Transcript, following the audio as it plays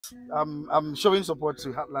I'm showing support to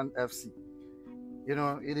Heartland FC. You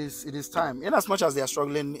know, it is time. In as much as they are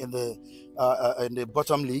struggling in the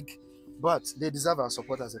bottom league, but they deserve our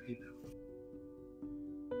support as a people.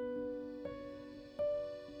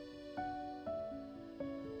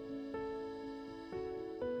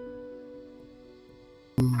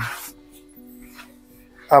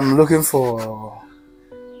 I'm looking for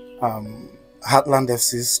Heartland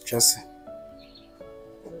FC's jersey.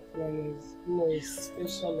 No,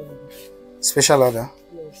 special order. Special order?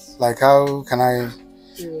 Yes. Like how can I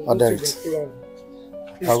order it? It's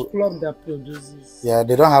club that produces. Yeah,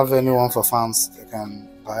 they don't have anyone for fans. They can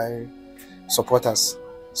buy supporters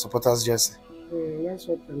jersey. That's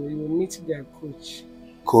what I mean. You will meet their coach.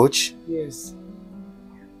 Coach? Yes.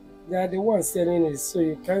 They are the ones selling it, so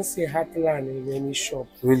you can't say Heartland in any shop.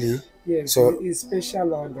 Really? Yes, so it's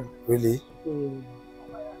special order. Really?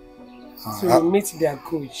 So you meet their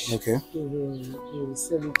coach. Okay. You will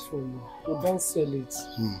sell it for you. You don't sell it.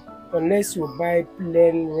 Unless you buy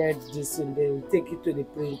plain red this and then you take it to the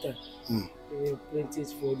printer. You print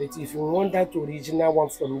it for it. If you want that original one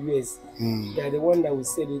from US, they are the one that will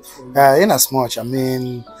sell it for you. In as much, I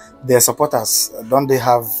mean, their supporters, don't they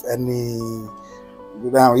have any?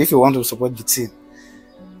 Now, if you want to support the team,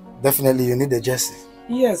 definitely you need a jersey.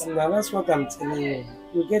 Yes, now that's what I'm telling you.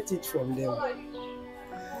 You get it from them.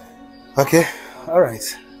 Okay, all right.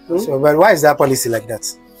 So, but why is that policy like that?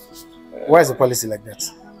 Why is the policy like that?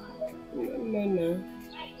 No.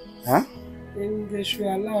 Huh? And they should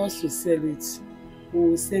allow us to sell it. We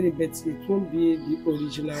will sell it, but it won't be the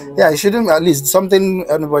original one. Yeah, it shouldn't. At least something.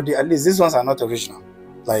 Anybody. At least these ones are not original.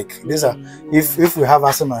 Like these are. If we have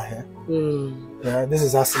Arsenal here, yeah, this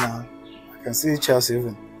is Arsenal. I can see Chelsea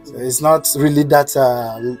even. So it's not really that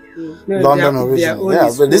London original.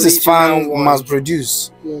 Yeah, but this is fan mass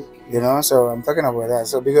produce. You know, so I'm talking about that.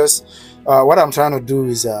 So because what I'm trying to do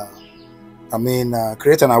is,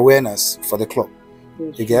 create an awareness for the club.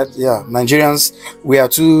 You get, yeah, Nigerians, we are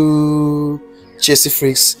two Chelsea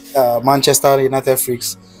freaks, Manchester United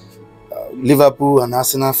freaks, Liverpool and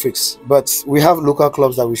Arsenal freaks. But we have local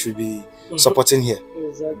clubs that we should be supporting here.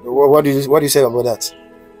 Exactly. What do you say about that?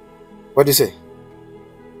 What do you say?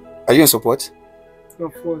 Are you in support?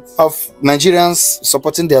 Of what? Of Nigerians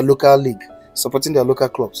supporting their local league, supporting their local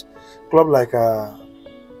clubs. Club like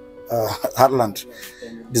Heartland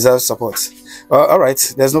deserves support. All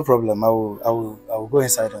right, there's no problem. I will go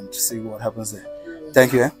inside and see what happens there.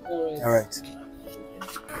 Thank you. All right.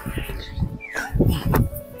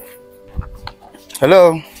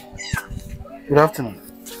 Hello. Good afternoon.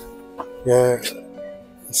 Yeah.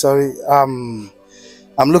 Sorry. I'm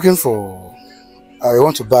looking for. I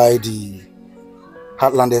want to buy the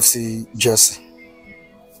Heartland FC jersey.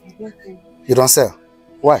 You don't sell?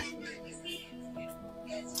 Why?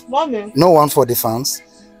 Mommy. No one for the fans.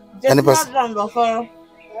 Any person?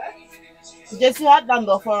 Jesse had done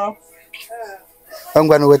before. I'm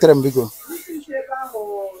going to wait and go.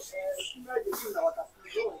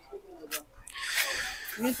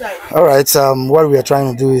 All right. What we are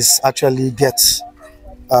trying to do is actually get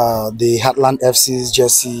the Heartland FC's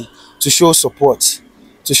jersey to show support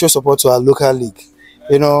to our local league.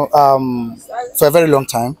 You know, for a very long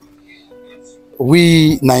time,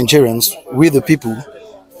 we Nigerians, we the people,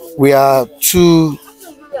 we are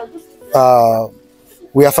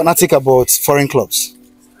fanatic about foreign clubs,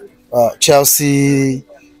 Chelsea,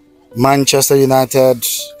 Manchester United,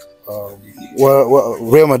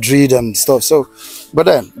 Real Madrid and stuff. So, but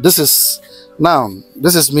then this is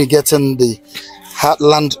me getting the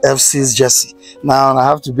Heartland FC's jersey. Now I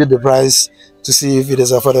have to bid the price to see if it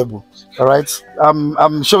is affordable. All right,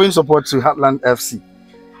 I'm showing support to Heartland FC.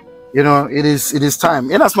 You know, it is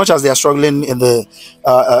time. In as much as they are struggling in the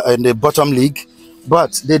bottom league,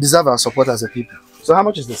 but they deserve our support as a people. So how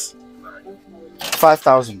much is this?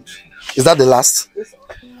 5,000. Is that the last?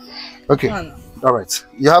 Okay. All right.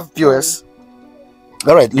 You have POS.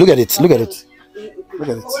 All right. Look at it. Look at it. Look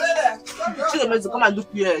at it. Come and do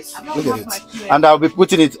PS. Look at it. And I'll be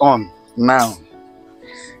putting it on now.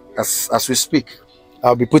 As we speak,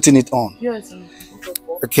 I'll be putting it on.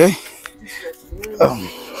 Okay.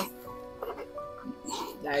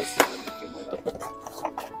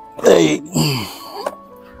 Hey.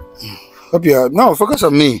 Hope you are. No, focus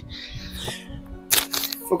on me.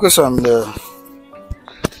 Focus on the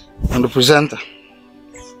presenter.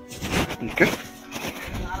 Okay.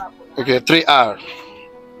 Okay, 3R.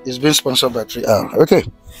 It's been sponsored by 3R. Okay.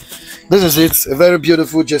 This is it. A very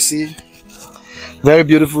beautiful jersey. Very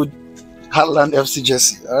beautiful Heartland FC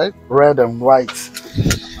jersey. Alright? Red and white.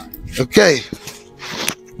 Okay.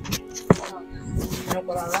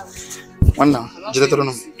 One now.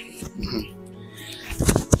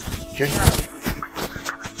 Okay.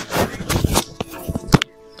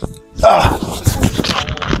 Ah.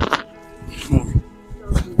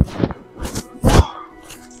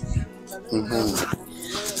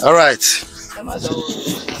 All right.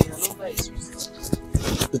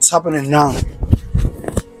 It's happening now.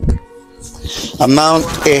 I'm now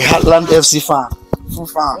a Heartland FC fan, full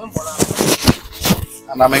fan,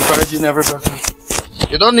 and I'm encouraging every person.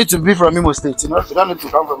 You don't need to be from Imo State, you know. You don't need to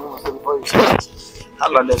come from Imo State before you support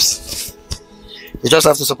Heartland FC. You just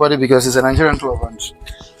have to support it because it's a Nigerian club, and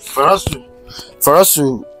for us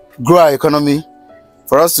to grow our economy,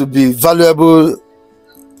 for us to be valuable,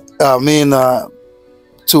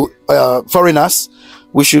 to foreigners,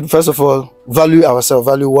 we should first of all value ourselves,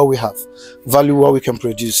 value what we have, value what we can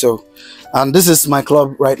produce. So, and this is my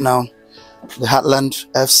club right now, the Heartland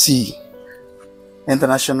FC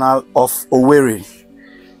International of Owerri.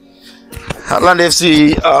 Heartland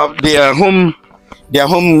FC, their home,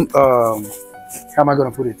 how am I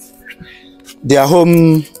going to put it? Their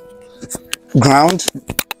home ground,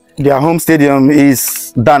 their home stadium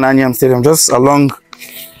is Dan Anyam Stadium, just along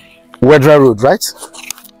Wedra Road, right?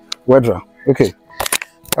 Wedra, okay.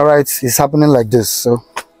 All right, it's happening like this, so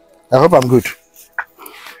I hope I'm good.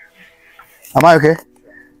 Am I okay?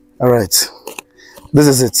 All right, this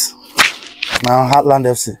is it. Now Heartland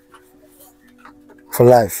FC for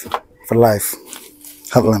life,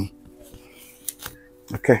 Heartland.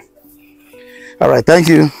 Okay. All right, thank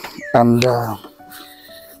you, and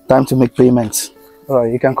time to make payments. All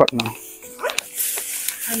right, you can cut now.